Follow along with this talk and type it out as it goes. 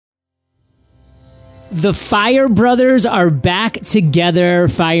The Fire Brothers are back together,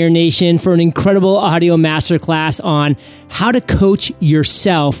 Fire Nation, for an incredible audio masterclass on how to coach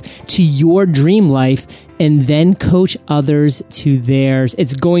yourself to your dream life and then coach others to theirs.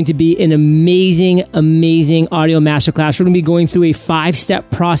 It's going to be an amazing, amazing audio masterclass. We're going to be going through a 5-step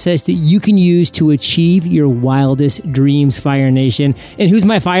process that you can use to achieve your wildest dreams, Fire Nation. And who's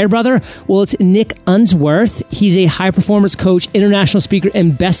my fire brother? Well, it's Nick Unsworth. He's a high-performance coach, international speaker,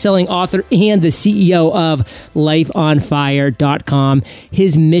 and best-selling author, and the CEO of LifeOnFire.com.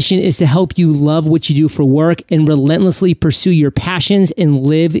 His mission is to help you love what you do for work and relentlessly pursue your passions and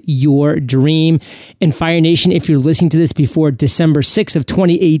live your dream. And Fire Nation, if you're listening to this before December 6th of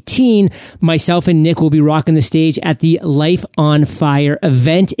 2018, myself and Nick will be rocking the stage at the Life on Fire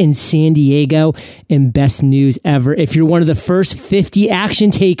event in San Diego. And best news ever, if you're one of the first 50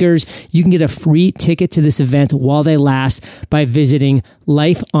 action takers, you can get a free ticket to this event while they last by visiting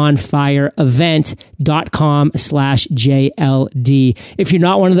lifeonfireevent.com/JLD. If you're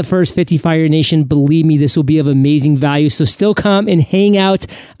not one of the first 50, Fire Nation, believe me, this will be of amazing value. So still come and hang out.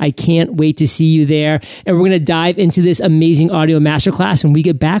 I can't wait to see you there. And we're going to dive into this amazing audio masterclass when we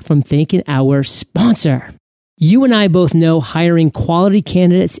get back from thanking our sponsor. You and I both know hiring quality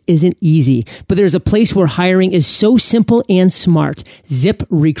candidates isn't easy, but there's a place where hiring is so simple and smart.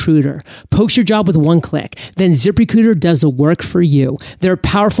 ZipRecruiter. Post your job with one click. Then ZipRecruiter does the work for you. Their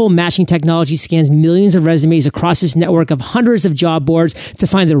powerful matching technology scans millions of resumes across this network of hundreds of job boards to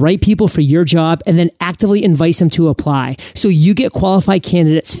find the right people for your job and then actively invites them to apply. So you get qualified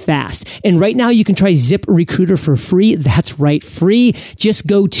candidates fast. And right now you can try ZipRecruiter for free. That's right, free. Just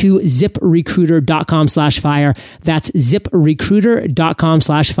go to ziprecruiter.com/fire. That's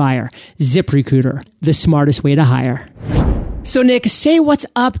ziprecruiter.com/fire. ZipRecruiter, the smartest way to hire. So Nick, say what's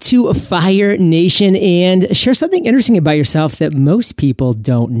up to Fire Nation and share something interesting about yourself that most people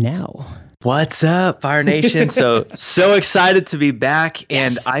don't know. What's up, Fire Nation? So excited to be back.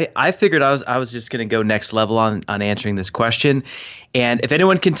 And Yes. I figured I was just going to go next level on answering this question. And if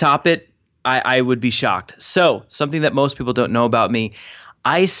anyone can top it, I would be shocked. So something that most people don't know about me,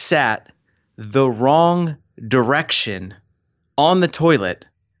 I sat the wrong direction on the toilet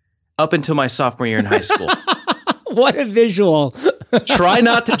up until my sophomore year in high school. What a visual. Try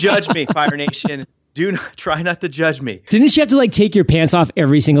not to judge me, Fire Nation. Try not to judge me. Didn't you have to take your pants off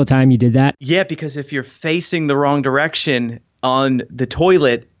every single time you did that? Yeah, because if you're facing the wrong direction on the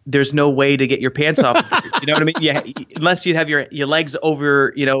toilet, there's no way to get your pants off. You know what I mean? Yeah, unless you have your legs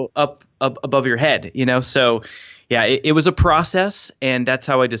over, up above your head, So yeah, it was a process, and that's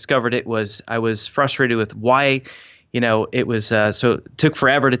how I discovered it. I was frustrated with why, it was so it took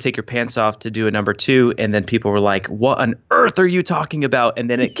forever to take your pants off to do a number 2, and then people were like, "What on earth are you talking about?" And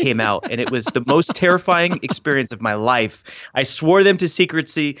then it came out, and it was the most terrifying experience of my life. I swore them to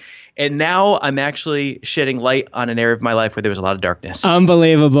secrecy, and now I'm actually shedding light on an area of my life where there was a lot of darkness.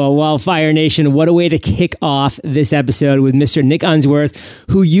 Unbelievable. Well, Fire Nation, what a way to kick off this episode with Mr. Nick Unsworth,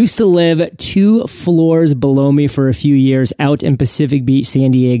 who used to live 2 floors below me for a few years out in Pacific Beach,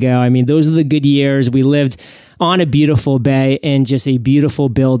 San Diego. I mean, those are the good years. We lived on a beautiful bay in just a beautiful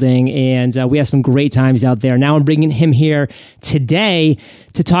building, and we had some great times out there. Now I'm bringing him here today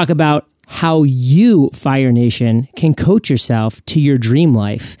to talk about how you, Fire Nation, can coach yourself to your dream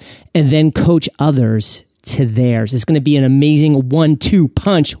life and then coach others to theirs. It's going to be an amazing 1-2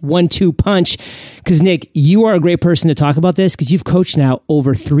 punch. Because Nick, you are a great person to talk about this because you've coached now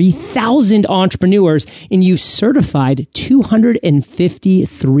over 3,000 entrepreneurs and you've certified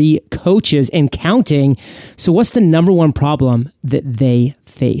 253 coaches and counting. So what's the number one problem that they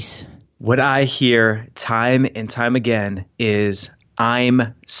face? What I hear time and time again is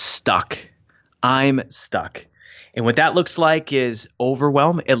I'm stuck. And what that looks like is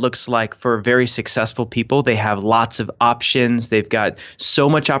overwhelm. It looks like for very successful people, they have lots of options. They've got so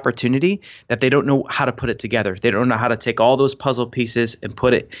much opportunity that they don't know how to put it together. They don't know how to take all those puzzle pieces and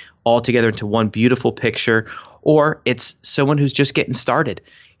put it all together into one beautiful picture. Or it's someone who's just getting started.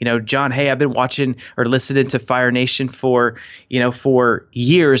 John, hey, I've been watching or listening to Fire Nation for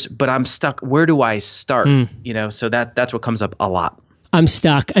years, but I'm stuck. Where do I start? So that's what comes up a lot. I'm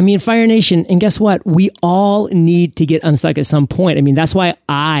stuck. I mean, Fire Nation, and guess what? We all need to get unstuck at some point. I mean, that's why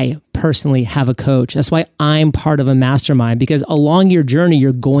I personally have a coach. That's why I'm part of a mastermind, because along your journey,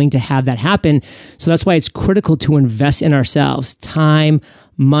 you're going to have that happen. So that's why it's critical to invest in ourselves, time,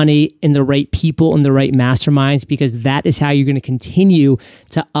 money, in the right people, in the right masterminds, because that is how you're going to continue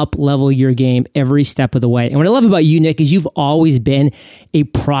to up level your game every step of the way. And what I love about you, Nick, is you've always been a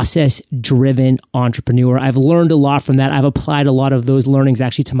process driven entrepreneur. I've learned a lot from that. I've applied a lot of those learnings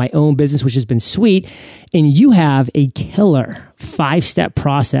actually to my own business, which has been sweet. And you have a killer 5-step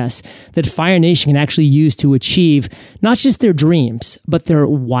process that Fire Nation can actually use to achieve not just their dreams, but their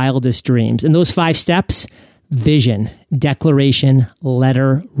wildest dreams. And those 5 steps: vision, declaration,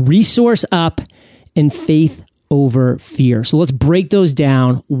 letter, resource up, and faith over fear. So let's break those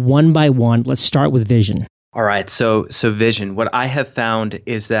down one by one. Let's start with vision. All right. So vision. What I have found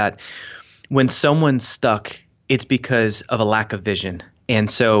is that when someone's stuck, it's because of a lack of vision. And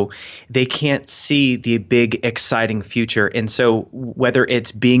so they can't see the big, exciting future. And so whether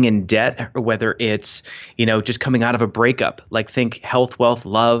it's being in debt or whether it's, just coming out of a breakup, like think health, wealth,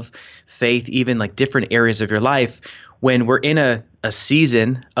 love, faith, even like different areas of your life, when we're in a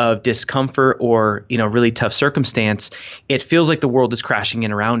season of discomfort or, really tough circumstance, it feels like the world is crashing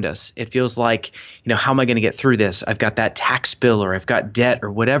in around us. It feels like, how am I going to get through this? I've got that tax bill, or I've got debt,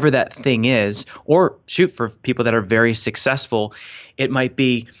 or whatever that thing is. Or shoot, for people that are very successful, it might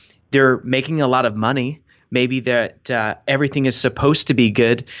be they're making a lot of money. Maybe that everything is supposed to be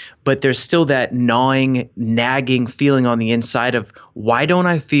good, but there's still that gnawing, nagging feeling on the inside of, why don't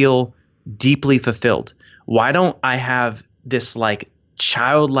I feel deeply fulfilled? Why don't I have this like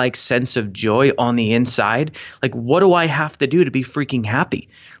childlike sense of joy on the inside? Like, what do I have to do to be freaking happy?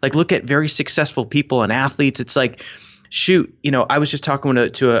 Like, look at very successful people and athletes. It's like, shoot, I was just talking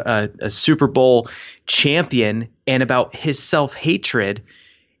to a Super Bowl champion and about his self-hatred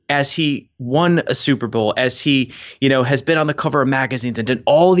as he won a Super Bowl, as he, has been on the cover of magazines and did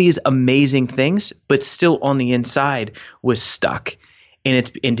all these amazing things, but still on the inside was stuck.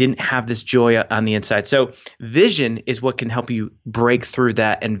 And didn't have this joy on the inside. So vision is what can help you break through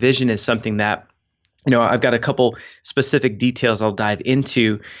that. And vision is something that, I've got a couple specific details I'll dive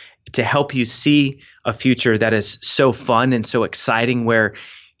into to help you see a future that is so fun and so exciting, where,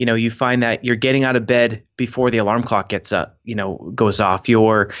 you find that you're getting out of bed before the alarm clock goes off.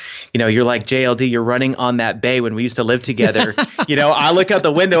 You're like JLD, you're running on that bay when we used to live together. I look out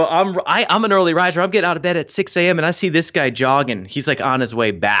the window, I'm an early riser. I'm getting out of bed at 6 a.m. and I see this guy jogging. He's like on his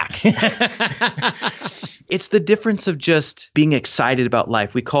way back. It's the difference of just being excited about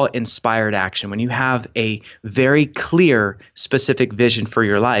life. We call it inspired action. When you have a very clear, specific vision for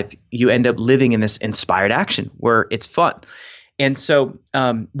your life, you end up living in this inspired action where it's fun. And so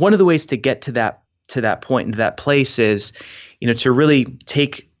one of the ways to get to that point and to that place is, to really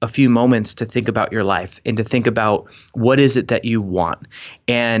take a few moments to think about your life and to think about what is it that you want.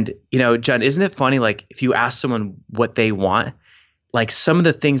 And, John, isn't it funny? Like, if you ask someone what they want, like some of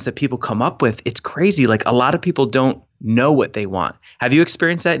the things that people come up with, it's crazy. Like, a lot of people don't know what they want. Have you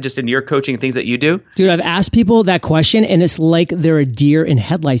experienced that just in your coaching, things that you do? Dude, I've asked people that question and it's like they're a deer in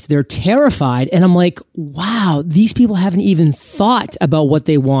headlights. They're terrified. And I'm like, wow, these people haven't even thought about what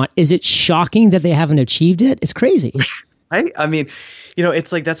they want. Is it shocking that they haven't achieved it? It's crazy. I mean,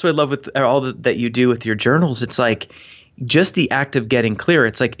 it's like, that's what I love with all that you do with your journals. It's like just the act of getting clear.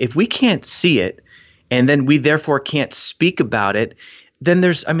 It's like, if we can't see it and then we therefore can't speak about it, then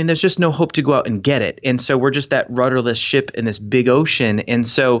there's just no hope to go out and get it. And so we're just that rudderless ship in this big ocean. And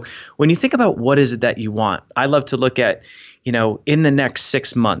so when you think about what is it that you want, I love to look at, in the next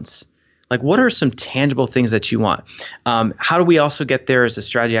 6 months, like, what are some tangible things that you want? How do we also get there as a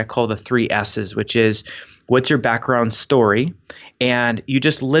strategy I call the 3 S's, which is, what's your background story? And you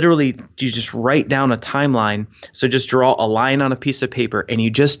just write down a timeline. So just draw a line on a piece of paper and you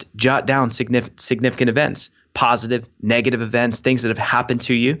just jot down significant events. Positive, negative events, things that have happened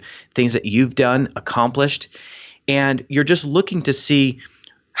to you, things that you've done, accomplished. And you're just looking to see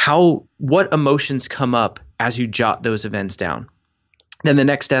what emotions come up as you jot those events down. Then the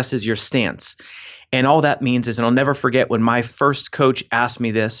next S is your stance. And all that means is, and I'll never forget when my first coach asked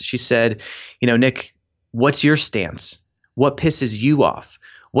me this, she said, Nick, what's your stance? What pisses you off?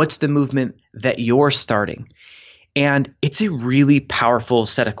 What's the movement that you're starting? And it's a really powerful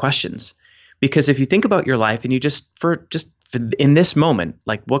set of questions. Because if you think about your life and you for in this moment,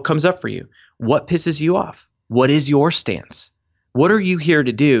 like, what comes up for you? What pisses you off? What is your stance? What are you here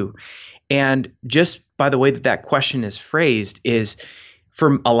to do? And just by the way that question is phrased is,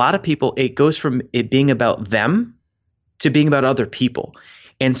 for a lot of people, it goes from it being about them to being about other people.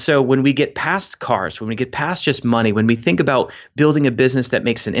 And so when we get past cars, when we get past just money, when we think about building a business that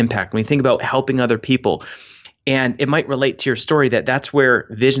makes an impact, when we think about helping other people, and it might relate to your story, that's where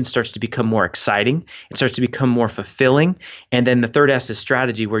vision starts to become more exciting. It starts to become more fulfilling. And then the 3rd S is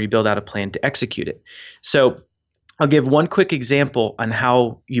strategy, where you build out a plan to execute it. So I'll give one quick example on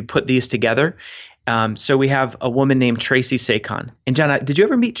how you put these together. So we have a woman named Tracy Sakon. And John, did you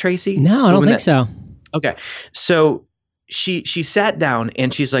ever meet Tracy? No, I don't think so. Okay. So she sat down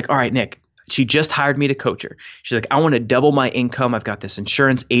and she's like, all right, Nick, she just hired me to coach her. She's like, I want to double my income. I've got this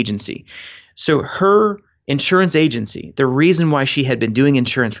insurance agency. So her insurance agency. The reason why she had been doing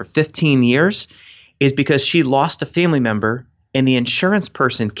insurance for 15 years is because she lost a family member and the insurance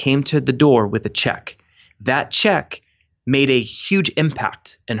person came to the door with a check. That check made a huge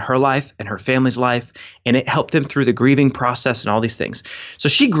impact in her life and her family's life, and it helped them through the grieving process and all these things. So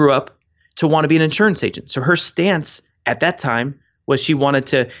she grew up to want to be an insurance agent. So her stance at that time was she wanted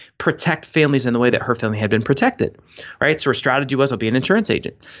to protect families in the way that her family had been protected, right? So her strategy was, I'll be an insurance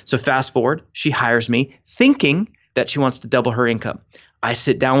agent. So fast forward, she hires me thinking that she wants to double her income. I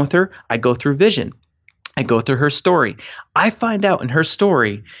sit down with her. I go through vision. I go through her story. I find out in her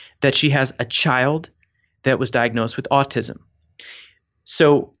story that she has a child that was diagnosed with autism.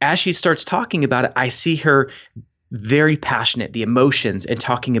 So as she starts talking about it, I see her very passionate, the emotions, and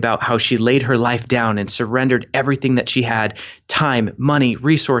talking about how she laid her life down and surrendered everything that she had, time, money,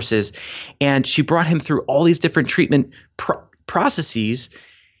 resources. And she brought him through all these different treatment processes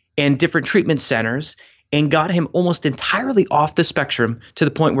and different treatment centers and got him almost entirely off the spectrum to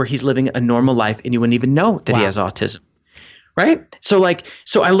the point where he's living a normal life and you wouldn't even know that he has autism, right? So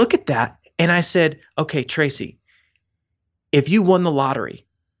I look at that and I said, okay, Tracy, if you won the lottery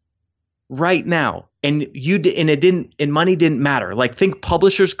right now and money didn't matter, like think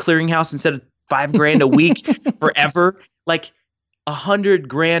Publishers Clearinghouse instead of $5,000 a week forever, like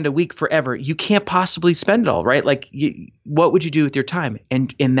 $100,000 a week forever, you can't possibly spend it all, right? Like what would you do with your time?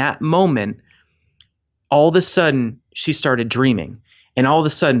 And in that moment, all of a sudden she started dreaming. And all of a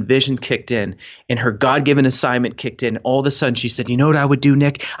sudden vision kicked in and her God-given assignment kicked in. All of a sudden she said, you know what I would do,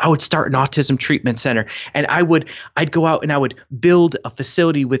 Nick? I would start an autism treatment center. And I'd go out and I would build a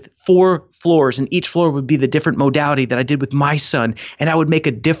facility with 4 floors, and each floor would be the different modality that I did with my son. And I would make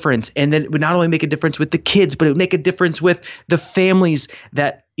a difference. And then it would not only make a difference with the kids, but it would make a difference with the families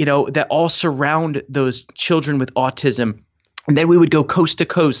that all surround those children with autism. And then we would go coast to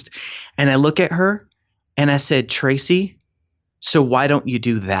coast. And I look at her and I said, Tracy, so why don't you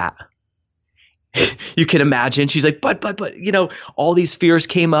do that? You can imagine. She's like, but, all these fears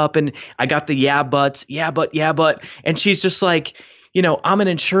came up and I got the yeah, but. And she's just like, I'm an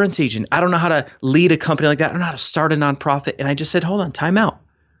insurance agent. I don't know how to lead a company like that. I don't know how to start a nonprofit. And I just said, hold on, time out.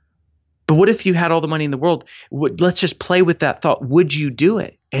 But what if you had all the money in the world? Let's just play with that thought. Would you do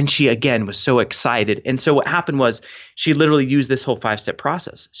it? And she, again, was so excited. And so what happened was she literally used this whole 5-step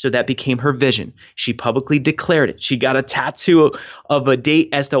process. So that became her vision. She publicly declared it. She got a tattoo of a date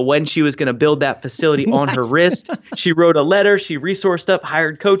as to when she was going to build that facility on her wrist. She wrote a letter. She resourced up,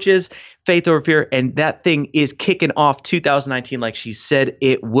 hired coaches, faith over fear. And that thing is kicking off 2019 like she said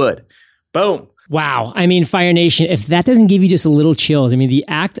it would. Boom. Wow. I mean, Fire Nation, if that doesn't give you just a little chills, I mean, the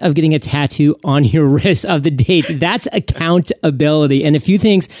act of getting a tattoo on your wrist of the date, that's accountability. And a few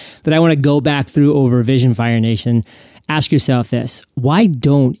things that I want to go back through over Vision, Fire Nation. Ask yourself this: why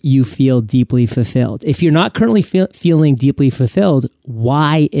don't you feel deeply fulfilled? If you're not currently feeling deeply fulfilled,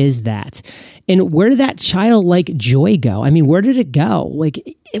 why is that? And where did that childlike joy go? I mean, where did it go? Like,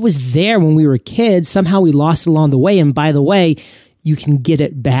 it was there when we were kids. Somehow we lost it along the way. And by the way, you can get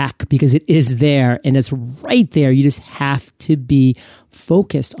it back because it is there and it's right there. You just have to be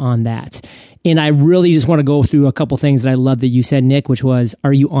focused on that. And I really just want to go through a couple things that I love that you said, Nick, which was,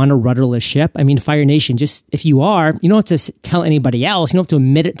 are you on a rudderless ship? I mean, Fire Nation, just if you are, you don't have to tell anybody else. You don't have to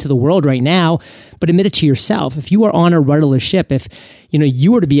admit it to the world right now, but admit it to yourself. If you are on a rudderless ship, if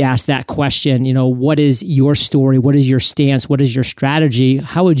you were to be asked that question, what is your story? What is your stance? What is your strategy?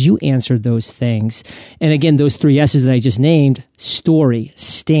 How would you answer those things? And again, those 3 S's that I just named, story,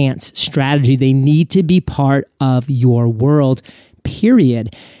 stance, strategy, they need to be part of your world,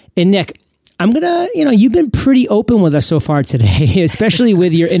 period. And Nick, I'm going to, you've been pretty open with us so far today, especially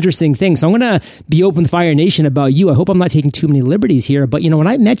with your interesting things. So I'm going to be open with Fire Nation about you. I hope I'm not taking too many liberties here, but when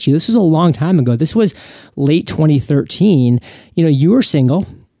I met you, this was a long time ago. This was late 2013. You were single.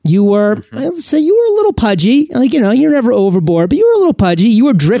 You were, let's say you were a little pudgy. Like, you're never overboard, but you were a little pudgy. You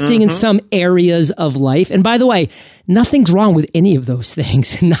were drifting in some areas of life. And by the way, nothing's wrong with any of those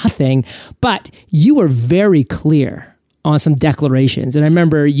things. Nothing. But you were very clear on some declarations. And I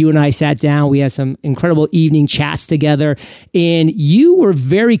remember you and I sat down, we had some incredible evening chats together, and you were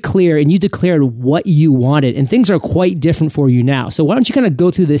very clear and you declared what you wanted, and things are quite different for you now. So why don't you kind of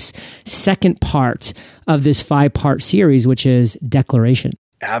go through this second part of this 5-part series, which is declaration.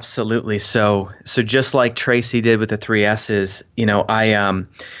 Absolutely. So just like Tracy did with the 3 S's,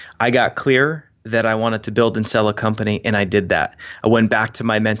 I got clear that I wanted to build and sell a company, and I did that. I went back to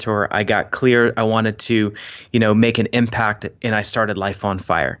my mentor. I got clear. I wanted to, make an impact, and I started Life on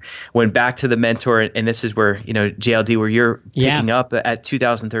Fire. Went back to the mentor, and this is where, JLD, where you're picking up at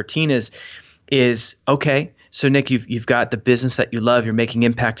 2013 is okay. So Nick, you've got the business that you love, you're making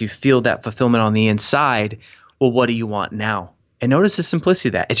impact, you feel that fulfillment on the inside. Well, what do you want now? And notice the simplicity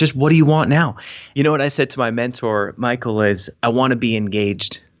of that. It's just, what do you want now? You know what I said to my mentor, Michael, is I want to be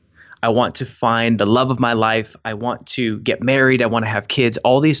engaged. I want to find the love of my life. I want to get married. I want to have kids,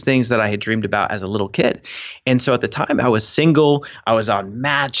 all these things that I had dreamed about as a little kid. And so at the time I was single, I was on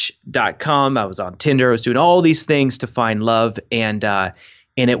Match.com, I was on Tinder, I was doing all these things to find love, and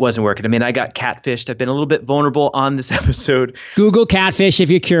it wasn't working. I mean, I got catfished. I've been a little bit vulnerable on this episode. Google catfish if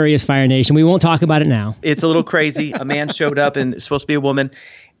you're curious, Fire Nation. We won't talk about it now. It's a little crazy. A man showed up and it's supposed to be a woman.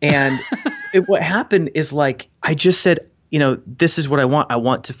 And what happened is, like, I just said, this is what I want. I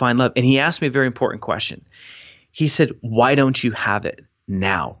want to find love. And he asked me a very important question. He said, why don't you have it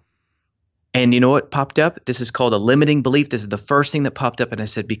now? And you know what popped up? This is called a limiting belief. This is the first thing that popped up. And I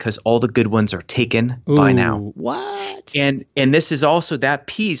said, because all the good ones are taken by now. What? And this is also, that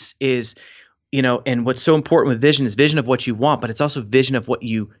piece is, and what's so important with vision is vision of what you want, but it's also vision of what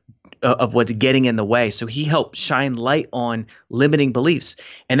of what's getting in the way. So he helped shine light on limiting beliefs.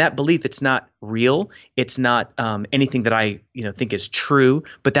 And that belief, it's not real. It's not anything that I think is true,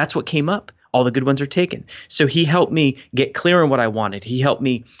 but that's what came up. All the good ones are taken. So he helped me get clear on what I wanted. He helped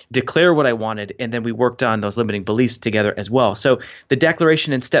me declare what I wanted. And then we worked on those limiting beliefs together as well. So the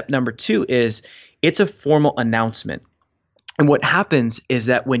declaration in step number 2 is, it's a formal announcement. And what happens is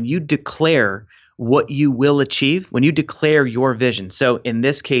that when you declare what you will achieve, when you declare your vision. So in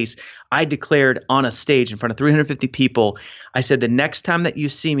this case, I declared on a stage in front of 350 people, I said, the next time that you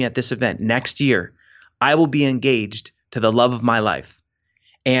see me at this event next year, I will be engaged to the love of my life.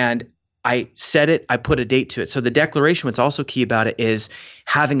 And I said it, I put a date to it. So the declaration, what's also key about it is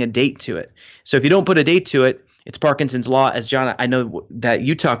having a date to it. So if you don't put a date to it, it's Parkinson's law. As John, I know that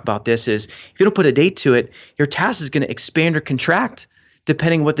you talk about this, is if you don't put a date to it, your task is going to expand or contract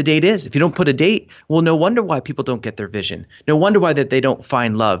depending what the date is. If you don't put a date, well, no wonder why people don't get their vision. No wonder why that they don't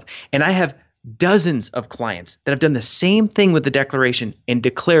find love. And I have dozens of clients that have done the same thing with the declaration and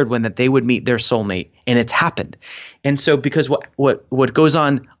declared when that they would meet their soulmate, and it's happened. And so because what goes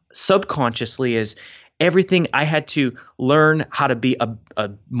on subconsciously is everything. I had to learn how to be a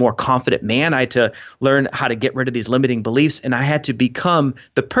more confident man. I had to learn how to get rid of these limiting beliefs, and I had to become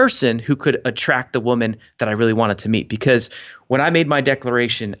the person who could attract the woman that I really wanted to meet. Because when I made my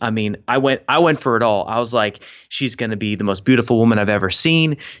declaration, I mean, I went for it all. I was like, she's going to be the most beautiful woman I've ever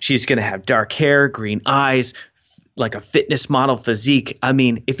seen. She's going to have dark hair, green eyes, like a fitness model physique. I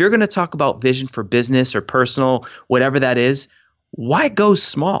mean, if you're going to talk about vision for business or personal, whatever that is, why go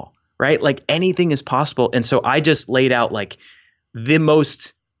small? Right? Like, anything is possible. And so I just laid out like the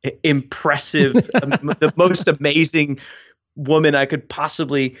most impressive, the most amazing woman I could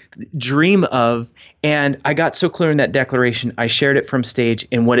possibly dream of. And I got so clear in that declaration, I shared it from stage.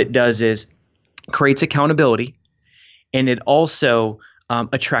 And what it does is creates accountability, and it also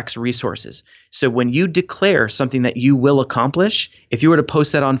attracts resources. So when you declare something that you will accomplish, if you were to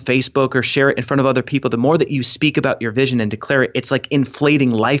post that on Facebook or share it in front of other people, the more that you speak about your vision and declare it, it's like inflating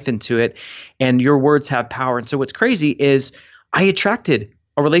life into it, and your words have power. And so what's crazy is I attracted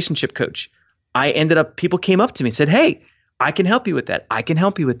a relationship coach. People came up to me and said, hey, I can help you with that. I can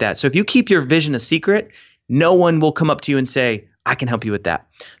help you with that. So if you keep your vision a secret, no one will come up to you and say, I can help you with that.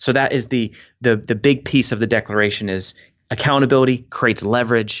 So that is the big piece of the declaration is accountability creates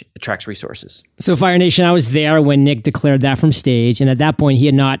leverage, attracts resources. So Fire Nation, I was there when Nick declared that from stage. And at that point, he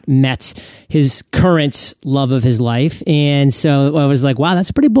had not met his current love of his life. And so I was like, wow, that's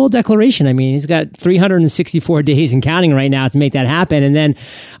a pretty bold declaration. I mean, he's got 364 days and counting right now to make that happen. And then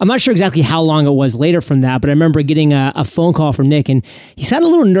I'm not sure exactly how long it was later from that, but I remember getting a phone call from Nick, and he sounded a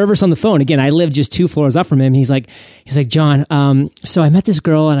little nervous on the phone. Again, I lived just 2 floors up from him. He's like, John, so I met this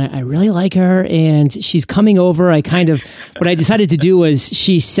girl and I really like her, and she's coming over. What I decided to do was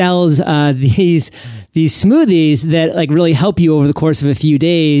she sells these smoothies that like really help you over the course of a few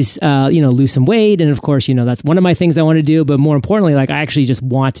days, lose some weight. And of course, that's one of my things I want to do. But more importantly, like, I actually just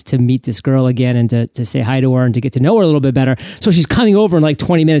want to meet this girl again and to say hi to her and to get to know her a little bit better. So she's coming over in like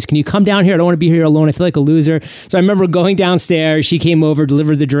 20 minutes. Can you come down here? I don't want to be here alone. I feel like a loser. So I remember going downstairs. She came over,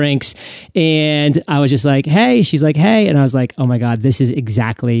 delivered the drinks, and I was just like, hey. She's like, hey. And I was like, oh my God, this is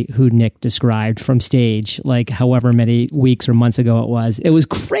exactly who Nick described from stage, like however many weeks or months ago it was. It was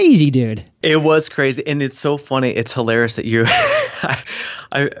crazy, dude. It was crazy. And it's so funny. It's hilarious that you,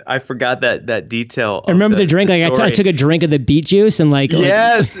 I forgot that detail. I remember the drink. Like I took a drink of the beet juice and like.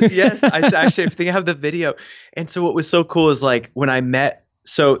 Yes. I think I have the video. And so what was so cool is like when I met,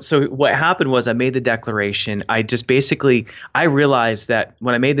 so what happened was I made the declaration. I realized that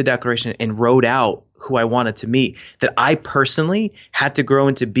when I made the declaration and wrote out who I wanted to meet, that I personally had to grow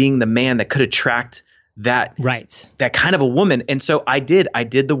into being the man that could attract that Right. that kind of a woman. And so I did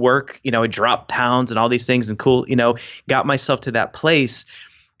the work, I dropped pounds and all these things and got myself to that place.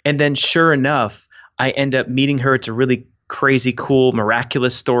 And then sure enough, I end up meeting her. It's a really crazy, cool,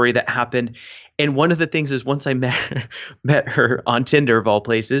 miraculous story that happened. And one of the things is once I met her on Tinder of all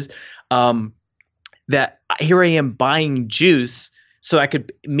places, that here I am buying juice so I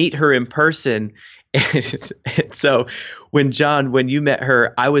could meet her in person. And so when you met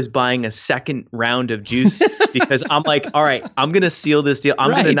her, I was buying a second round of juice because I'm like, all right, I'm going to seal this deal.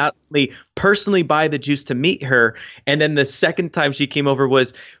 I'm going to not only personally buy the juice to meet her. And then the second time she came over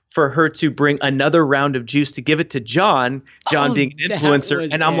was for her to bring another round of juice to give it to John being an influencer.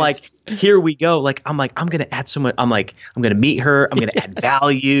 And I'm like, here we go. I'm going to add someone. I'm going to meet her. I'm going to add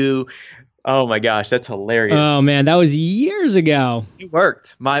value. Oh my gosh, that's hilarious. Oh man, that was years ago. You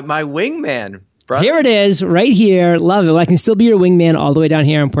worked. My wingman. Brother. Here it is, right here. Love it. Well, I can still be your wingman all the way down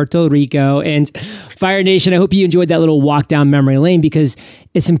here in Puerto Rico. And Fire Nation, I hope you enjoyed that little walk down memory lane because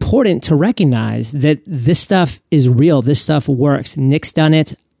it's important to recognize that this stuff is real. This stuff works. Nick's done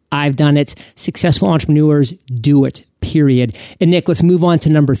it. I've done it. Successful entrepreneurs do it, period. And Nick, let's move on to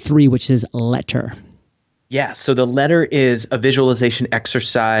number 3, which is letter. Yeah. So the letter is a visualization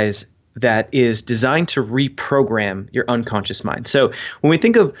exercise that is designed to reprogram your unconscious mind. So when we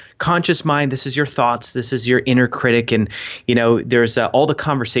think of conscious mind, this is your thoughts, this is your inner critic, and there's all the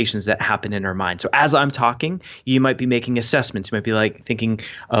conversations that happen in our mind. So as I'm talking, you might be making assessments. You might be like thinking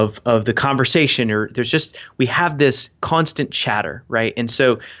of the conversation, or we have this constant chatter, right? And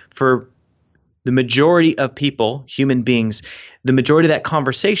so for the majority of people, human beings, the majority of that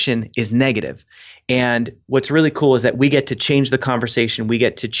conversation is negative. And what's really cool is that we get to change the conversation. We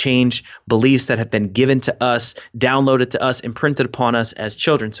get to change beliefs that have been given to us, downloaded to us, imprinted upon us as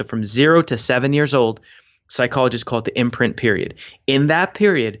children. So from 0 to 7 years old, psychologists call it the imprint period. In that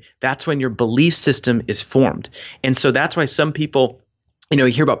period, that's when your belief system is formed. And so that's why some people, you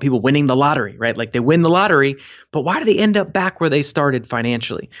hear about people winning the lottery, right? Like they win the lottery, but why do they end up back where they started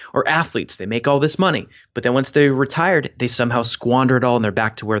financially? Or athletes, they make all this money, but then once they're retired, they somehow squander it all and they're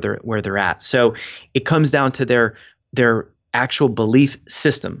back to where they're at. So it comes down to their actual belief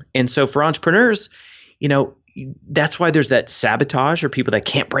system. And so for entrepreneurs, that's why there's that sabotage, or people that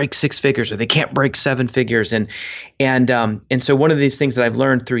can't break 6 figures or they can't break 7 figures. And so one of these things that I've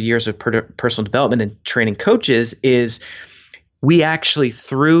learned through years of personal development and training coaches is we actually,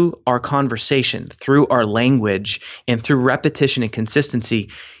 through our conversation, through our language, and through repetition and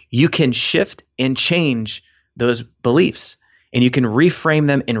consistency, you can shift and change those beliefs. And you can reframe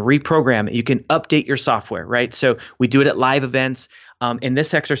them and reprogram it. You can update your software, right? So we do it at live events. And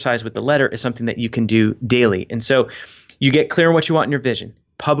this exercise with the letter is something that you can do daily. And so you get clear on what you want in your vision.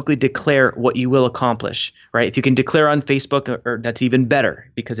 Publicly declare what you will accomplish, right? If you can declare on Facebook, or that's even better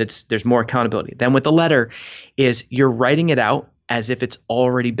because there's more accountability. Then with the letter is you're writing it out as if it's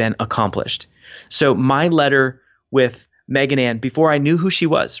already been accomplished. So my letter with Megan Ann, before I knew who she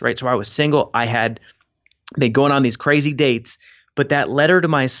was, right? So I was single. I had been going on these crazy dates, but that letter to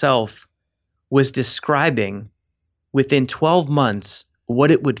myself was describing within 12 months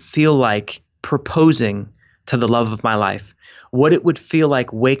what it would feel like proposing to the love of my life, what it would feel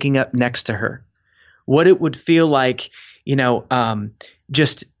like waking up next to her, what it would feel like,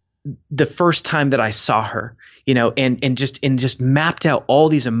 just the first time that I saw her, and just mapped out all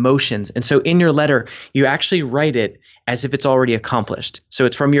these emotions. And so in your letter, you actually write it as if it's already accomplished. So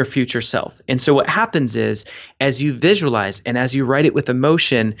it's from your future self. And so what happens is, as you visualize and as you write it with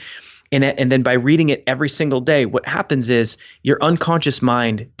emotion, and then by reading it every single day, what happens is your unconscious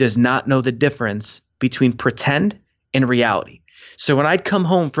mind does not know the difference between pretend and reality. So when I'd come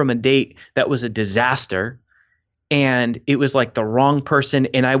home from a date that was a disaster, and it was like the wrong person,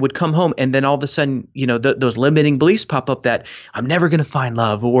 and I would come home, and then all of a sudden, those limiting beliefs pop up that I'm never going to find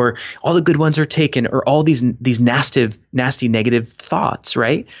love, or all the good ones are taken, or all these nasty negative thoughts,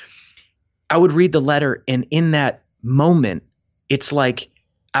 right? I would read the letter, and in that moment, it's like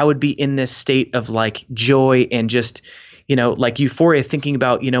I would be in this state of like joy and just, like euphoria, thinking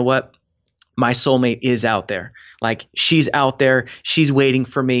about, what? My soulmate is out there. Like she's out there. She's waiting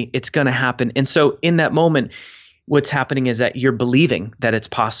for me. It's going to happen. And so in that moment, what's happening is that you're believing that it's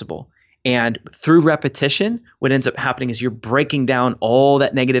possible. And through repetition, what ends up happening is you're breaking down all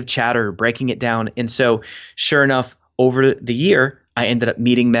that negative chatter, breaking it down. And so sure enough, over the year, I ended up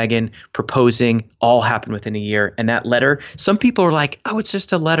meeting Megan, proposing, all happened within a year. And that letter, some people are like, oh, it's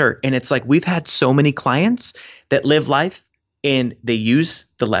just a letter. And it's like, we've had so many clients that live life and they use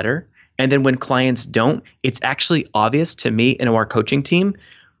the letter. And then when clients don't, it's actually obvious to me and our coaching team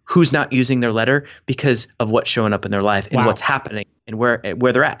who's not using their letter because of what's showing up in their life and what's happening and where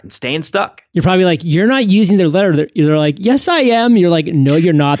they're at and staying stuck. You're probably like, you're not using their letter. They're like, yes, I am. You're like, no,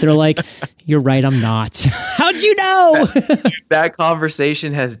 you're not. They're like, you're right, I'm not. How'd you know? That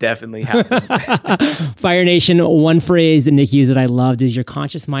conversation has definitely happened. Fire Nation, one phrase that Nick used that I loved is your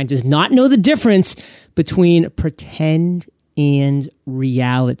conscious mind does not know the difference between pretend and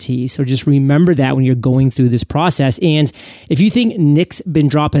reality. So just remember that when you're going through this process. And if you think Nick's been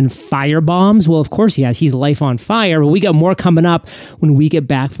dropping fire bombs, well, of course he has. He's life on fire. But we got more coming up when we get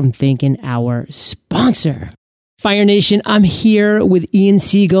back from thanking our sponsor. Fire Nation, I'm here with Ian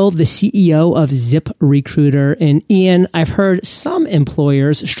Siegel, the CEO of ZipRecruiter. And Ian, I've heard some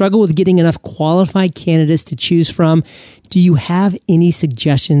employers struggle with getting enough qualified candidates to choose from. Do you have any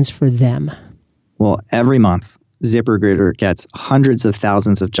suggestions for them? Well, every month, ZipRecruiter gets hundreds of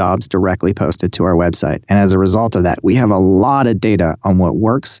thousands of jobs directly posted to our website. And as a result of that, we have a lot of data on what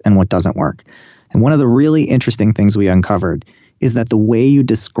works and what doesn't work. And one of the really interesting things we uncovered is that the way you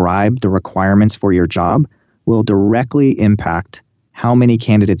describe the requirements for your job will directly impact how many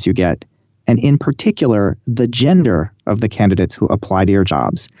candidates you get, and in particular, the gender of the candidates who apply to your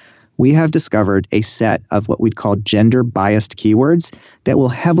jobs. We have discovered a set of what we'd call gender-biased keywords that will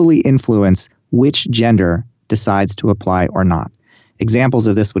heavily influence which gender decides to apply or not. Examples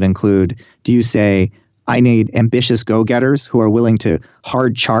of this would include, do you say, I need ambitious go-getters who are willing to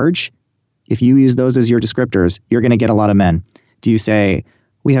hard charge? If you use those as your descriptors, you're going to get a lot of men. Do you say,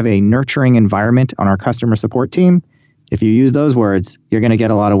 we have a nurturing environment on our customer support team? If you use those words, you're going to get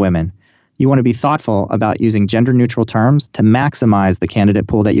a lot of women. You want to be thoughtful about using gender-neutral terms to maximize the candidate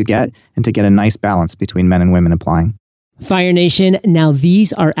pool that you get and to get a nice balance between men and women applying. Fire Nation, now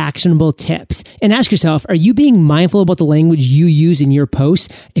these are actionable tips. And ask yourself, are you being mindful about the language you use in your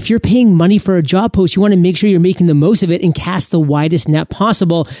posts? If you're paying money for a job post, you want to make sure you're making the most of it and cast the widest net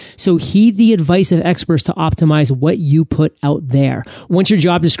possible. So heed the advice of experts to optimize what you put out there. Once your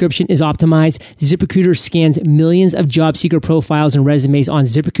job description is optimized, ZipRecruiter scans millions of job seeker profiles and resumes on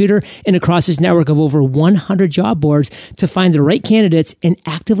ZipRecruiter and across its network of over 100 job boards to find the right candidates and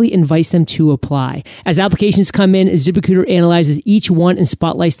actively invites them to apply. As applications come in, ZipRecruiter analyzes each one and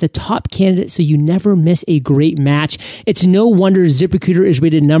spotlights the top candidate so you never miss a great match. It's no wonder ZipRecruiter is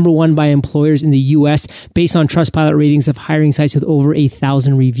rated #1 by employers in the US based on Trustpilot ratings of hiring sites with over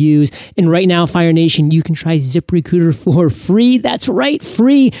 1,000 reviews. And right now, Fire Nation, you can try ZipRecruiter for free. That's right,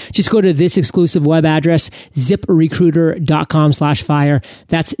 free. Just go to this exclusive web address, ziprecruiter.com/fire.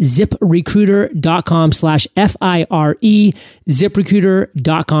 That's ziprecruiter.com/FIRE,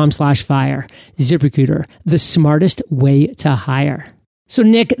 ziprecruiter.com/fire. ZipRecruiter, the smartest way to hire. So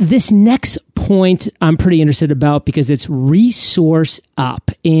Nick, this next point I'm pretty interested about because it's resource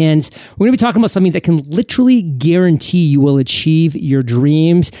up. And we're going to be talking about something that can literally guarantee you will achieve your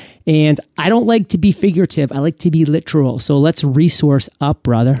dreams. And I don't like to be figurative. I like to be literal. So let's resource up,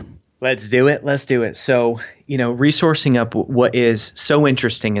 brother. Let's do it. Let's do it. So, resourcing up, what is so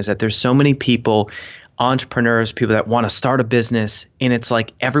interesting is that there's so many people, entrepreneurs, people that want to start a business, and it's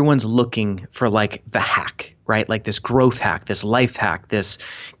like everyone's looking for like the hack, right? Like this growth hack, this life hack, this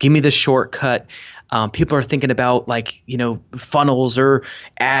give me the shortcut. People are thinking about like, funnels or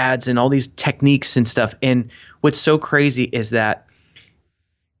ads and all these techniques and stuff. And what's so crazy is that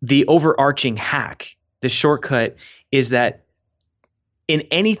the overarching hack, the shortcut, is that in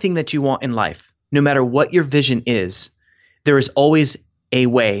anything that you want in life, no matter what your vision is, there is always a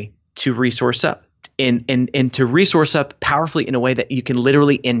way to resource up. And to resource up powerfully in a way that you can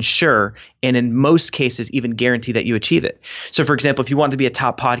literally ensure, and in most cases even guarantee that you achieve it. So for example, if you want to be a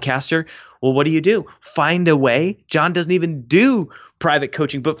top podcaster, well, what do? Find a way. John doesn't even do private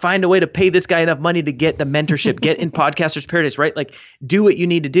coaching, but find a way to pay this guy enough money to get the mentorship, get in Podcaster's Paradise, right? Like do what you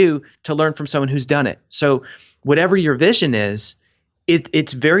need to do to learn from someone who's done it. So whatever your vision is,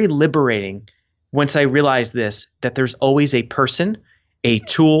 it's very liberating once I realized this, that there's always a person, a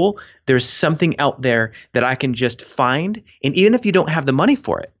tool, there's something out there that I can just find. And even if you don't have the money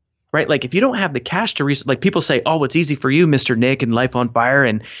for it, right? Like if you don't have the cash to like people say, oh, it's easy for you, Mr. Nick and Life on Fire.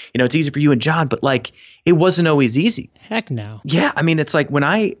 And, it's easy for you and John, but like it wasn't always easy. Heck no. Yeah. I mean, it's like when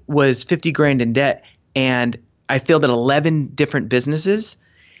I was 50 grand in debt and I failed at 11 different businesses.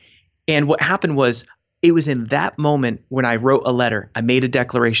 And what happened was, it was in that moment when I wrote a letter, I made a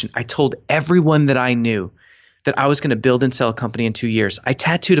declaration. I told everyone that I knew that I was going to build and sell a company in 2 years. I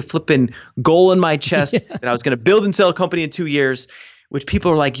tattooed a flipping goal in my chest that I was going to build and sell a company in 2 years, which people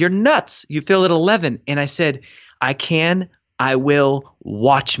were like, you're nuts. You failed at 11. And I said, I will,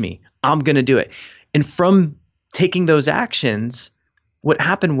 watch me. I'm going to do it. And from taking those actions, what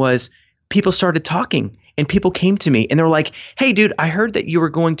happened was people started talking And people came to me and they were like, hey, dude, I heard that you were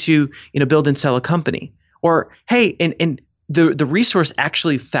going to, build and sell a company. Or, hey, and the resource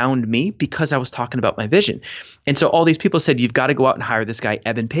actually found me because I was talking about my vision. And so all these people said, you've got to go out and hire this guy,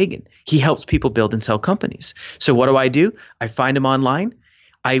 Evan Pagan. He helps people build and sell companies. So what do? I find him online.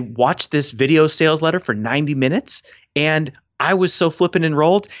 I watched this video sales letter for 90 minutes and I was so flipping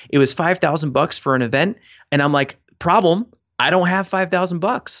enrolled. It was $5,000 for an event. And I'm like, problem, I don't have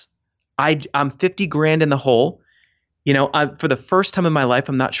 $5,000. I'm 50 grand in the hole. For the first time in my life,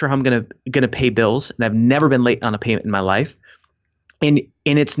 I'm not sure how I'm gonna pay bills, and I've never been late on a payment in my life. And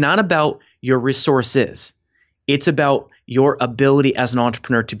it's not about your resources. It's about your ability as an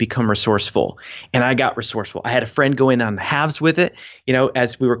entrepreneur to become resourceful. And I got resourceful. I had a friend go in on halves with it,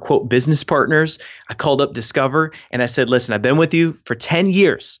 as we were, quote, business partners. I called up Discover and I said, listen, I've been with you for 10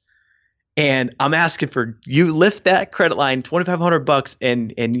 years. And I'm asking for you lift that credit line $2,500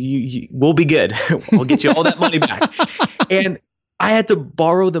 and you we'll be good. We'll get you all that money back. And I had to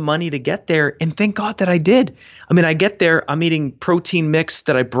borrow the money to get there, and thank God that I did. I mean, I get there, I'm eating protein mix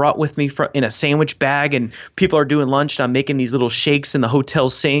that I brought with me in a sandwich bag, and people are doing lunch, and I'm making these little shakes in the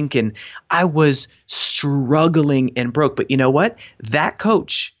hotel sink, and I was struggling and broke. But you know what? That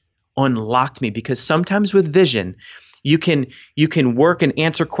coach unlocked me, because sometimes with vision, you can work and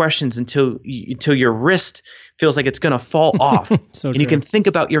answer questions until your wrist feels like it's going to fall off. So and true. You can think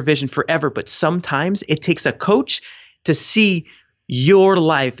about your vision forever, but sometimes it takes a coach to see your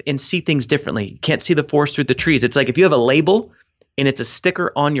life and see things differently. You can't see the forest through the trees. It's like if you have a label and it's a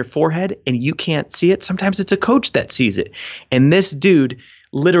sticker on your forehead and you can't see it, sometimes it's a coach that sees it. And this dude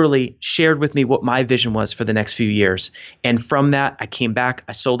literally shared with me what my vision was for the next few years. And from that, I came back,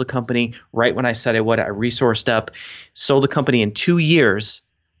 I sold a company right when I said I would. I resourced up, sold a company in 2 years,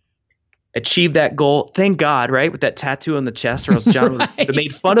 achieved that goal. Thank God, right? With that tattoo on the chest, or else John would have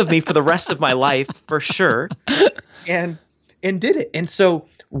made fun of me for the rest of my life for sure. And did it. And so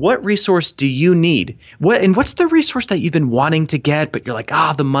what resource do you need? What's the resource that you've been wanting to get, but you're like,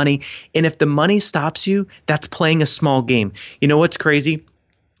 the money. And if the money stops you, that's playing a small game. You know what's crazy?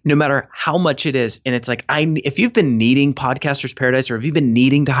 No matter how much it is, and it's like, if you've been needing Podcasters Paradise, or if you've been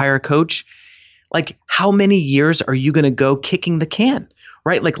needing to hire a coach, like how many years are you going to go kicking the can,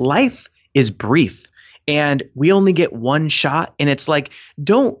 right? Like life is brief. And we only get one shot, and it's like,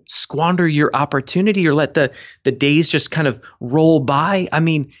 don't squander your opportunity or let the days just kind of roll by. I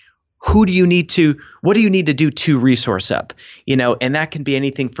mean, what do you need to do to resource up? And that can be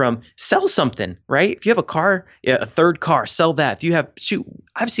anything from sell something, right? If you have a car, a third car, sell that. If you have,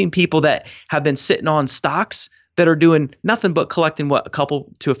 I've seen people that have been sitting on stocks that are doing nothing but collecting a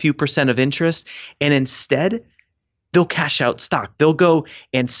couple to a few % of interest, and instead they'll cash out stock. They'll go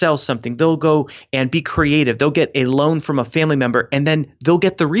and sell something. They'll go and be creative. They'll get a loan from a family member, and then they'll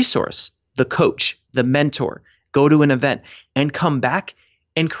get the resource, the coach, the mentor, go to an event and come back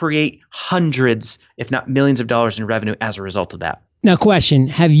and create hundreds, if not millions of dollars in revenue as a result of that. Now, question,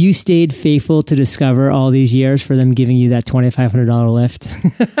 have you stayed faithful to Discover all these years for them giving you that $2,500 lift?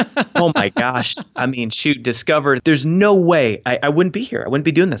 Oh my gosh. I mean, shoot, Discover, there's no way I wouldn't be here. I wouldn't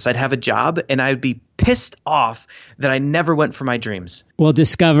be doing this. I'd have a job and I'd be pissed off that I never went for my dreams. Well,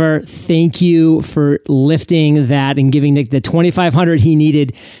 Discover, thank you for lifting that and giving Nick the $2,500 he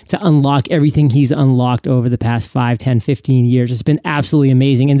needed to unlock everything he's unlocked over the past 5, 10, 15 years. It's been absolutely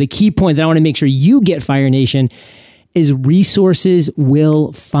amazing. And the key point that I want to make sure you get, Fire Nation, is resources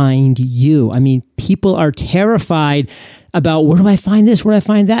will find you. I mean, people are terrified about where do I find this? Where do I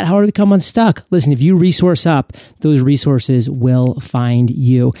find that? How do I become unstuck? Listen, if you resource up, those resources will find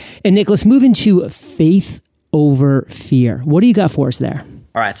you. And Nick, let's move into faith over fear. What do you got for us there?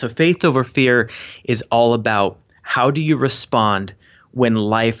 All right. So faith over fear is all about how do you respond when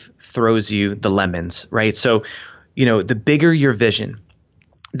life throws you the lemons, right? So, the bigger your vision,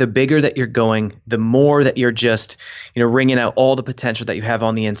 the bigger that you're going, the more that you're just, wringing out all the potential that you have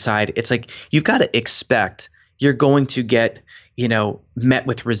on the inside. It's like, you've got to expect you're going to get, met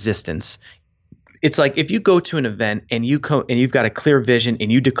with resistance. It's like if you go to an event and you've got a clear vision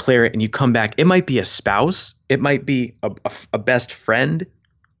and you declare it and you come back, it might be a spouse, it might be a best friend,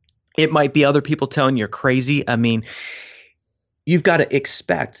 it might be other people telling you're crazy. I mean, you've got to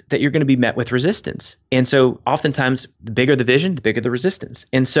expect that you're going to be met with resistance. And so oftentimes the bigger the vision, the bigger the resistance.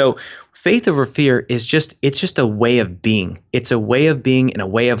 And so faith over fear is just a way of being. It's a way of being and a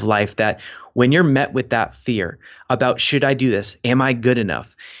way of life that when you're met with that fear about, should I do this? Am I good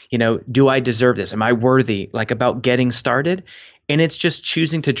enough? Do I deserve this? Am I worthy? Like about getting started. And it's just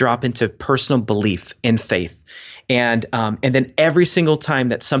choosing to drop into personal belief and faith. And then every single time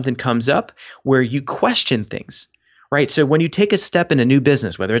that something comes up where you question things, right? So when you take a step in a new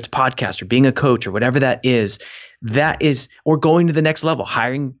business, whether it's podcast or being a coach or whatever that is, or going to the next level,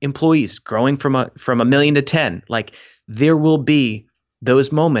 hiring employees, growing from a million to 10, like there will be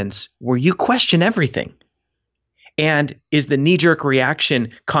those moments where you question everything. And is the knee-jerk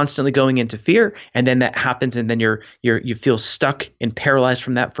reaction constantly going into fear, and then that happens, and then you feel stuck and paralyzed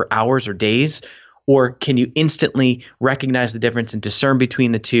from that for hours or days? Or can you instantly recognize the difference and discern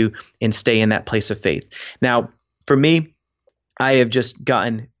between the two and stay in that place of faith? Now, for me, I have just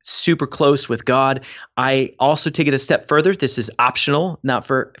gotten super close with God. I also take it a step further. This is optional, not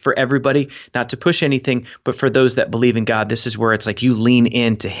for everybody, not to push anything, but for those that believe in God, this is where it's like you lean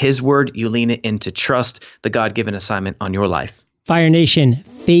into His word, you lean into trust the God-given assignment on your life. Fire Nation,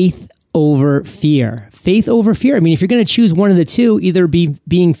 faith over fear. Faith over fear. I mean, if you're going to choose one of the two, either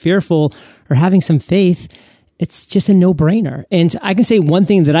being fearful or having some faith, it's just a no-brainer. And I can say one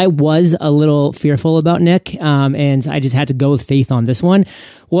thing that I was a little fearful about, Nick, and I just had to go with faith on this one,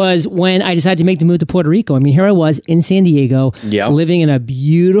 was when I decided to make the move to Puerto Rico. I mean, here I was in San Diego, living in a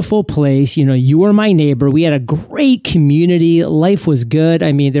beautiful place. You know, you were my neighbor. We had a great community. Life was good.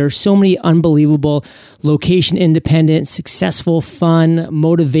 I mean, there are so many unbelievable location-independent, successful, fun,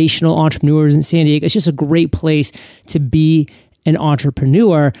 motivational entrepreneurs in San Diego. It's just a great place to be an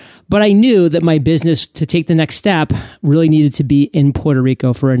entrepreneur, but I knew that my business to take the next step really needed to be in Puerto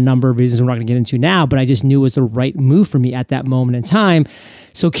Rico for a number of reasons we're not going to get into now, but I just knew it was the right move for me at that moment in time.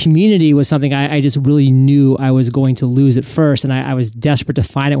 So community was something I just really knew I was going to lose at first, and I was desperate to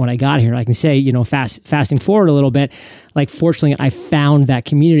find it when I got here. I can say, you know, fasting forward a little bit, like fortunately I found that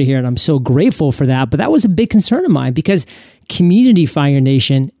community here, and I'm so grateful for that, but that was a big concern of mine because community, Fire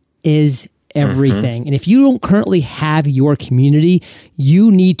Nation, is everything. And if you don't currently have your community, you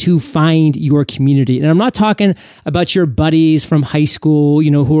need to find your community. And I'm not talking about your buddies from high school,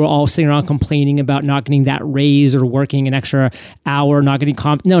 you know, who are all sitting around complaining about not getting that raise or working an extra hour, not getting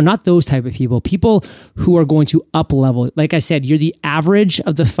No, not those type of people. People who are going to up level. Like I said, you're the average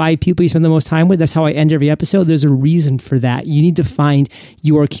of the 5 people you spend the most time with. That's how I end every episode. There's a reason for that. You need to find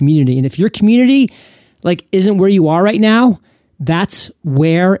your community. And if your community isn't where you are right now, that's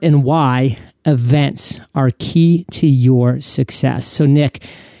where and why events are key to your success. So Nick,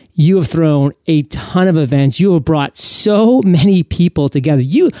 you have thrown a ton of events. You have brought so many people together.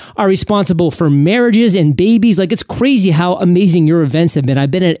 You are responsible for marriages and babies. It's crazy how amazing your events have been.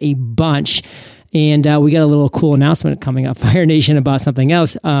 I've been at a bunch, and we got a little cool announcement coming up, Fire Nation, about something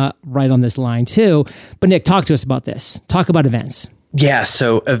else right on this line too. But Nick, talk to us about this. Talk about events. Yeah.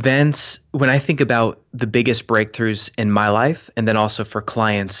 So events, when I think about the biggest breakthroughs in my life, and then also for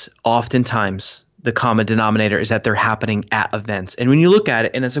clients, oftentimes the common denominator is that they're happening at events. And when you look at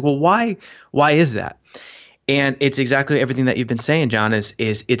it and it's like, well, why is that? And it's exactly everything that you've been saying, John, is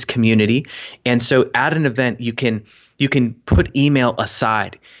it's community. And so at an event, you can put email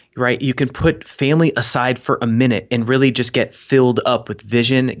aside, right? You can put family aside for a minute and really just get filled up with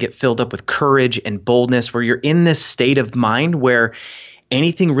vision, get filled up with courage and boldness, where you're in this state of mind where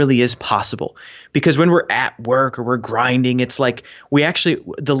anything really is possible. Because when we're at work or we're grinding, it's like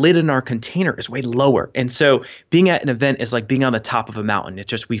the lid in our container is way lower. And so being at an event is like being on the top of a mountain. It's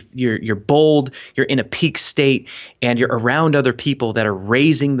just you're bold, you're in a peak state, and you're around other people that are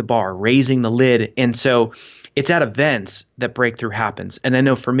raising the bar, raising the lid. And so it's at events that breakthrough happens. And I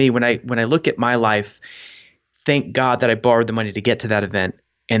know for me, when I look at my life, thank God that I borrowed the money to get to that event.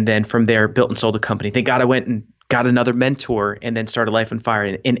 And then from there, built and sold a company. Thank God I went and got another mentor and then started Life on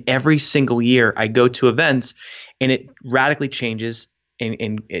Fire. And every single year I go to events and it radically changes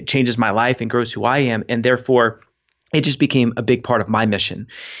and it changes my life and grows who I am. And therefore, it just became a big part of my mission,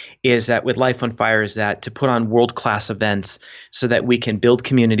 is that with Life on Fire, is that to put on world-class events so that we can build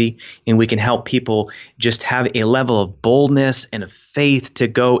community and we can help people just have a level of boldness and of faith to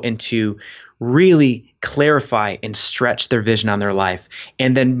go into really clarify and stretch their vision on their life.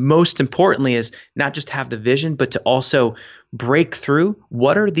 And then most importantly is not just have the vision, but to also break through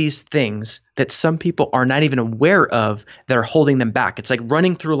what are these things that some people are not even aware of that are holding them back. It's like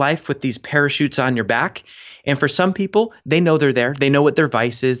running through life with these parachutes on your back. And for some people, they know they're there. They know what their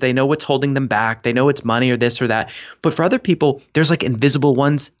vice is. They know what's holding them back. They know it's money or this or that. But for other people, there's invisible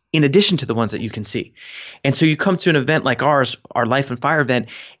ones in addition to the ones that you can see. And so you come to an event like ours, our Life on Fire event,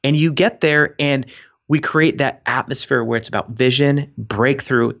 and you get there and we create that atmosphere where it's about vision,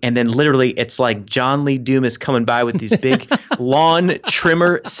 breakthrough, and then literally it's like John Lee Dumas coming by with these big lawn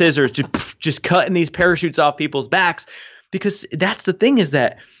trimmer scissors, just cutting these parachutes off people's backs. Because that's the thing, is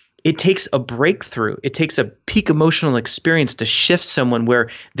that it takes a breakthrough. It takes a peak emotional experience to shift someone where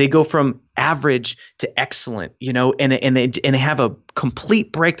they go from average to excellent, and they have a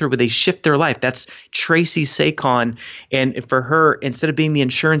complete breakthrough where they shift their life. That's Tracy Sakon. And for her, instead of being the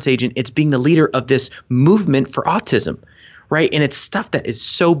insurance agent, it's being the leader of this movement for autism. Right. And it's stuff that is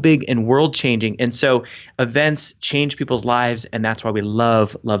so big and world changing. And so events change people's lives. And that's why we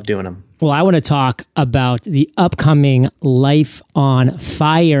love doing them. Well, I want to talk about the upcoming Life on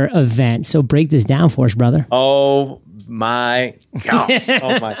Fire event. So break this down for us, brother. Oh, my gosh.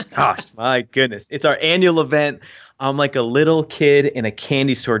 Oh, my gosh. My goodness. It's our annual event. I'm like a little kid in a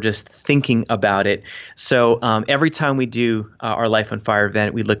candy store just thinking about it. So every time we do our Life on Fire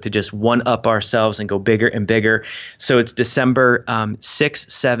event, we look to just one-up ourselves and go bigger and bigger. So it's December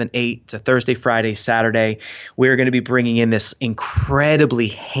 6, 7, 8. It's a Thursday, Friday, Saturday. We're going to be bringing in this incredibly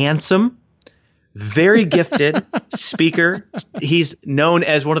handsome, very gifted speaker. He's known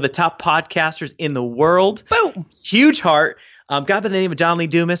as one of the top podcasters in the world. Boom! Huge heart. Guy by the name of John Lee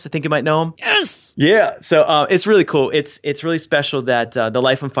Dumas. I think you might know him. Yes. Yeah. So it's really cool. It's really special that the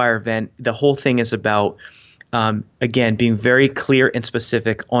Life on Fire event, the whole thing is about, again, being very clear and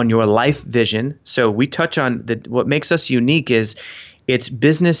specific on your life vision. So we touch on what makes us unique is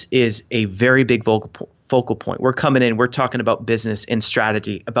business is a very big focal point. We're coming in, we're talking about business and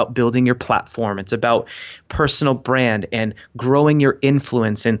strategy, about building your platform. It's about personal brand and growing your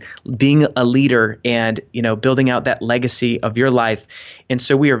influence and being a leader and, building out that legacy of your life. And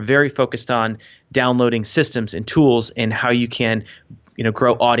so we are very focused on downloading systems and tools and how you can,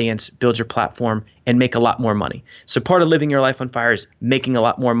 grow audience, build your platform, and make a lot more money. So part of living your life on fire is making a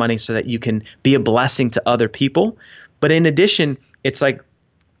lot more money so that you can be a blessing to other people. But in addition, it's like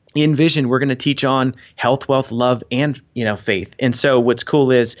in Vision, we're going to teach on health, wealth, love, and faith. And so what's cool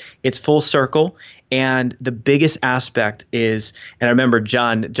is it's full circle. And the biggest aspect is, and I remember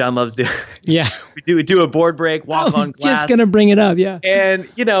John loves to we do a board break, walk on glass. Just gonna bring it up, yeah. And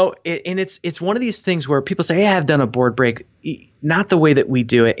it's one of these things where people say, "Hey, I've done a board break," not the way that we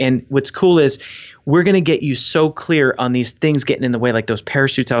do it. And what's cool is we're going to get you so clear on these things getting in the way, like those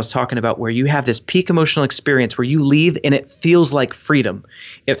parachutes I was talking about, where you have this peak emotional experience where you leave and it feels like freedom.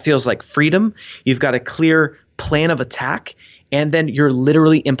 It feels like freedom. You've got a clear plan of attack. And then you're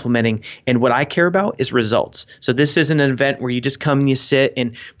literally implementing. And what I care about is results. So this isn't an event where you just come and you sit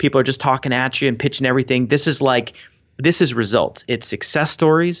and people are just talking at you and pitching everything. This is results. It's success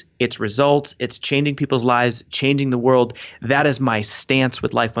stories. It's results. It's changing people's lives, changing the world. That is my stance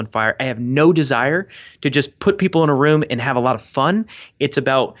with Life on Fire. I have no desire to just put people in a room and have a lot of fun. It's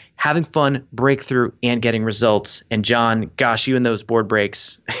about having fun, breakthrough, and getting results. And John, gosh, you and those board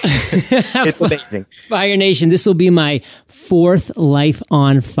breaks, it's amazing. Fire Nation, this will be my 4th Life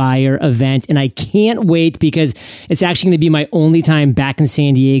on Fire event. And I can't wait because it's actually going to be my only time back in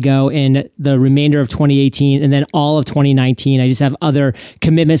San Diego in the remainder of 2018 and then all of 2019. I just have other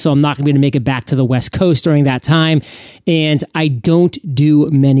commitments, so I'm not going to be able to make it back to the West Coast during that time. And I don't do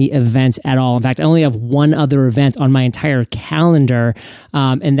many events at all. In fact, I only have one other event on my entire calendar,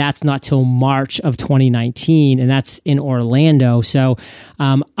 and that's not till March of 2019, and that's in Orlando. So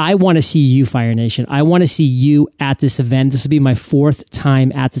I want to see you, Fire Nation. I want to see you at this event. This will be my 4th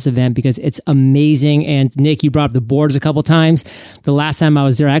time at this event because it's amazing. And Nick, you brought up the boards a couple times. The last time I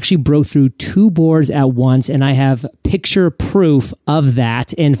was there, I actually broke through 2 boards at once, and I have picture proof of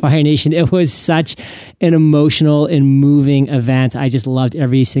that. In Fire Nation, it was such an emotional and moving event. I just loved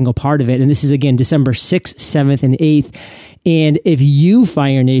every single part of it. And this is, again, December 6th, 7th, and 8th. And if you,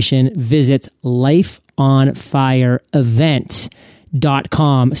 Fire Nation, visit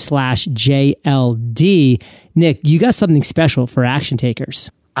lifeonfireevent.com/JLD, Nick, you got something special for action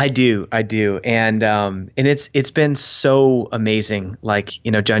takers. I do. And it's been so amazing. Like,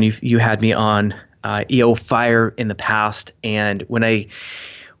 John, you had me on EO Fire in the past. And when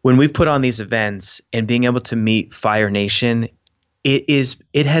we've put on these events and being able to meet Fire Nation,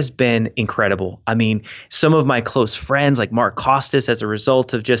 it has been incredible. I mean, some of my close friends like Mark Costas, as a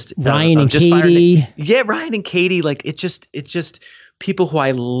result of just Ryan and Katie. Ryan and Katie, like it's just people who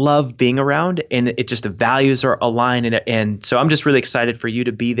I love being around, and it just the values are aligned. And so I'm just really excited for you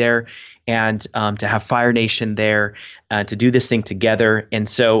to be there and to have Fire Nation there to do this thing together. And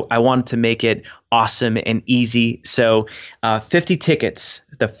so I wanted to make it awesome and easy. So 50 tickets,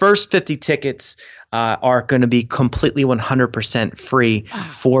 the first 50 tickets are going to be completely 100% free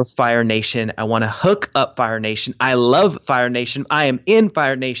for Fire Nation. I want to hook up Fire Nation. I love Fire Nation. I am in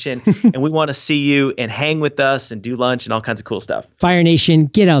Fire Nation, and we want to see you and hang with us and do lunch and all kinds of cool stuff. Fire Nation,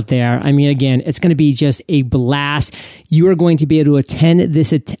 get out there. I mean, again, it's going to be just a blast. You are going to be able to attend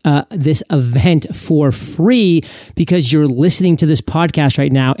this this event for free because you're listening to this podcast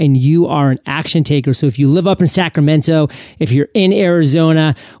right now and you are an action taker. So if you live up in Sacramento, if you're in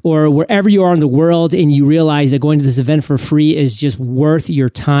Arizona, or wherever you are in the world and you realize that going to this event for free is just worth your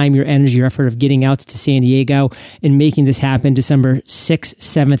time, your energy, your effort of getting out to San Diego and making this happen December 6th,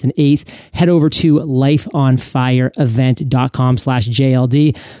 7th, and 8th, head over to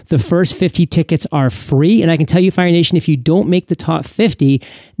lifeonfireevent.com/JLD. The first 50 tickets are free. And I can tell you, Fire Nation, if you don't make the top 50,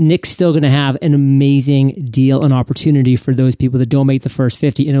 Nick's still going to have an amazing deal and opportunity for those people that don't make the first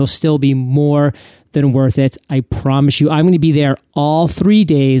 50. And it'll still be more than worth it. I promise you, I'm going to be there all 3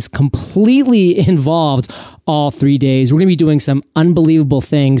 days, completely involved all 3 days. We're going to be doing some unbelievable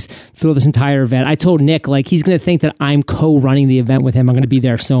things through this entire event. I told Nick, like, he's going to think that I'm co-running the event with him. I'm going to be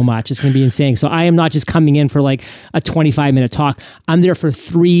there so much. It's going to be insane. So I am not just coming in for like a 25-minute talk. I'm there for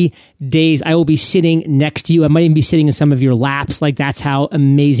 3 days. I will be sitting next to you. I might even be sitting in some of your laps. Like, that's how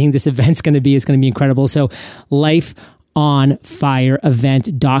amazing this event's going to be. It's going to be incredible. So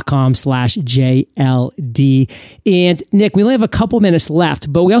lifeonfireevent.com/JLD. And Nick, we only have a couple minutes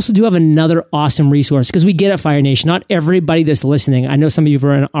left, but we also do have another awesome resource because we get it, Fire Nation. Not everybody that's listening. I know some of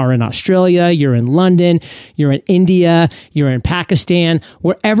you are in Australia, you're in London, you're in India, you're in Pakistan,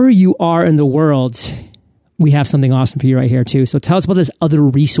 wherever you are in the world, we have something awesome for you right here too. So tell us about this other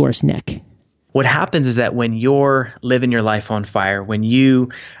resource, Nick. What happens is that when you're living your life on fire, when you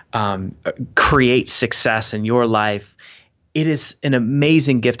create success in your life, it is an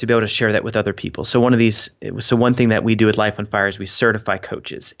amazing gift to be able to share that with other people. So one thing that we do with Life on Fire is we certify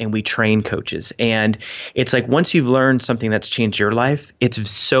coaches and we train coaches. And it's like, once you've learned something that's changed your life, it's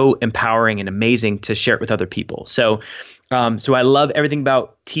so empowering and amazing to share it with other people. So I love everything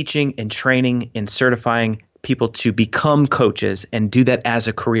about teaching and training and certifying people to become coaches and do that as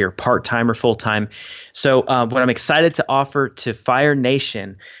a career, part-time or full-time. So what I'm excited to offer to Fire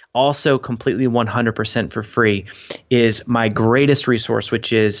Nation, also completely 100% for free, is my greatest resource,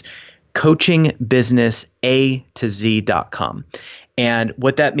 which is coachingbusinessa2z.com. And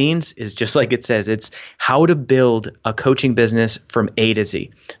what that means is, just like it says, it's how to build a coaching business from A to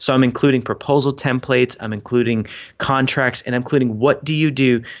Z. So I'm including proposal templates, I'm including contracts, and I'm including what do you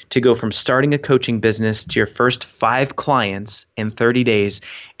do to go from starting a coaching business to your first 5 clients in 30 days,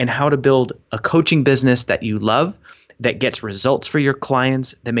 and how to build a coaching business that you love, that gets results for your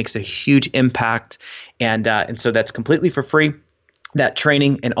clients, that makes a huge impact. And so that's completely for free, that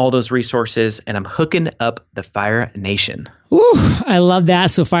training and all those resources. And I'm hooking up the Fire Nation. Ooh, I love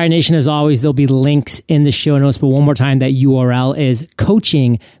that. So Fire Nation, as always, there'll be links in the show notes. But one more time, that URL is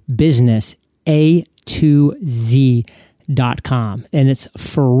coachingbusinessa2z.com. And it's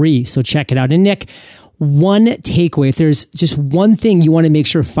free. So check it out. And Nick, one takeaway, if there's just one thing you want to make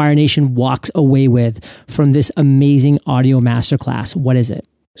sure Fire Nation walks away with from this amazing audio masterclass, what is it?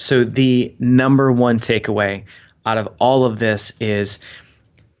 So the number one takeaway out of all of this is,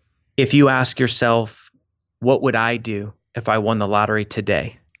 if you ask yourself, what would I do if I won the lottery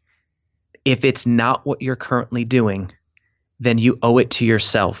today? If it's not what you're currently doing, then you owe it to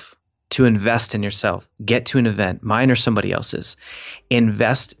yourself to invest in yourself. Get to an event, mine or somebody else's.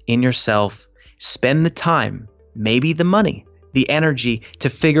 Invest in yourself. Spend the time, maybe the money, the energy to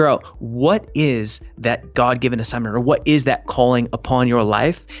figure out what is that God-given assignment, or what is that calling upon your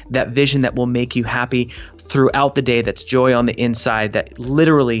life, that vision that will make you happy throughout the day, that's joy on the inside, that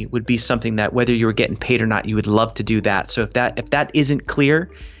literally would be something that, whether you were getting paid or not, you would love to do that. So if that isn't clear,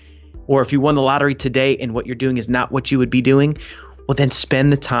 or if you won the lottery today and what you're doing is not what you would be doing, well, then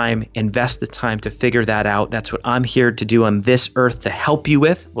spend the time, invest the time to figure that out. That's what I'm here to do on this earth, to help you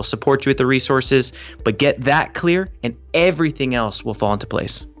with. We'll support you with the resources, but get that clear and everything else will fall into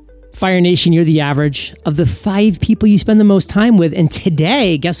place. Fire Nation, you're the average of the 5 people you spend the most time with. And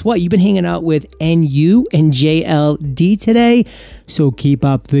today, guess what? You've been hanging out with NU and JLD today. So keep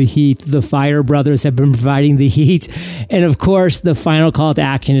up the heat. The Fire Brothers have been providing the heat. And of course, the final call to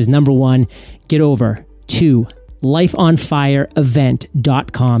action is, number 1, get over to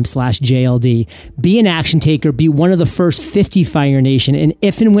lifeonfireevent.com/JLD. Be an action taker. Be one of the first 50 Fire Nation. And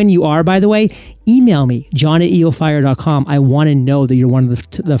if and when you are, by the way, email me, john@eofire.com. I want to know that you're one of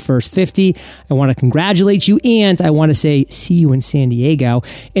the first 50. I want to congratulate you, and I want to say, see you in San Diego.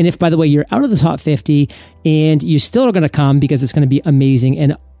 And if, by the way, you're out of the top 50 and you still are going to come because it's going to be amazing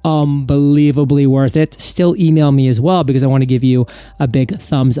and unbelievably worth it, still email me as well, because I want to give you a big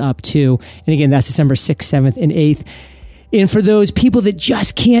thumbs up too. And again, that's December 6th, 7th, and 8th. And for those people that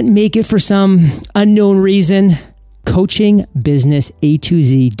just can't make it for some unknown reason,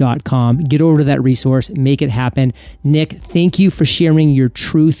 coachingbusinessa2z.com. Get over to that resource, make it happen. Nick, thank you for sharing your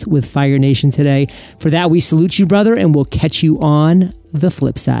truth with Fire Nation today. For that, we salute you, brother, and we'll catch you on the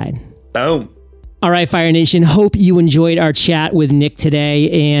flip side. Boom. All right, Fire Nation, hope you enjoyed our chat with Nick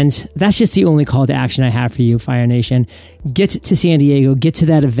today. And that's just the only call to action I have for you, Fire Nation. Get to San Diego, get to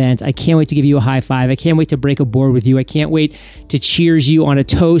that event. I can't wait to give you a high five. I can't wait to break a board with you. I can't wait to cheers you on a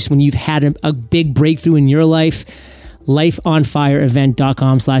toast when you've had a big breakthrough in your life.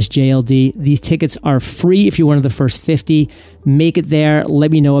 lifeonfireevent.com/JLD. These tickets are free if you're one of the first 50. Make it there. Let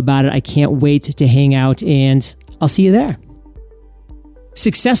me know about it. I can't wait to hang out, and I'll see you there.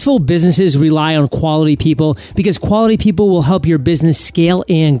 Successful businesses rely on quality people because quality people will help your business scale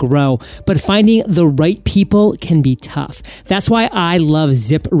and grow. But finding the right people can be tough. That's why I love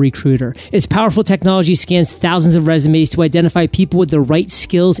ZipRecruiter. Its powerful technology scans thousands of resumes to identify people with the right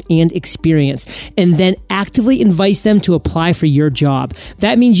skills and experience, and then actively invites them to apply for your job.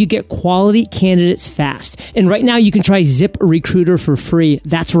 That means you get quality candidates fast. And right now you can try ZipRecruiter for free.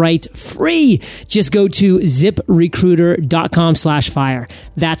 That's right, free. Just go to ziprecruiter.com/fire.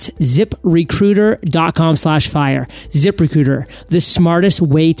 That's ziprecruiter.com/fire. ZipRecruiter, the smartest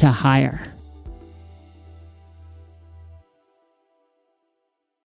way to hire.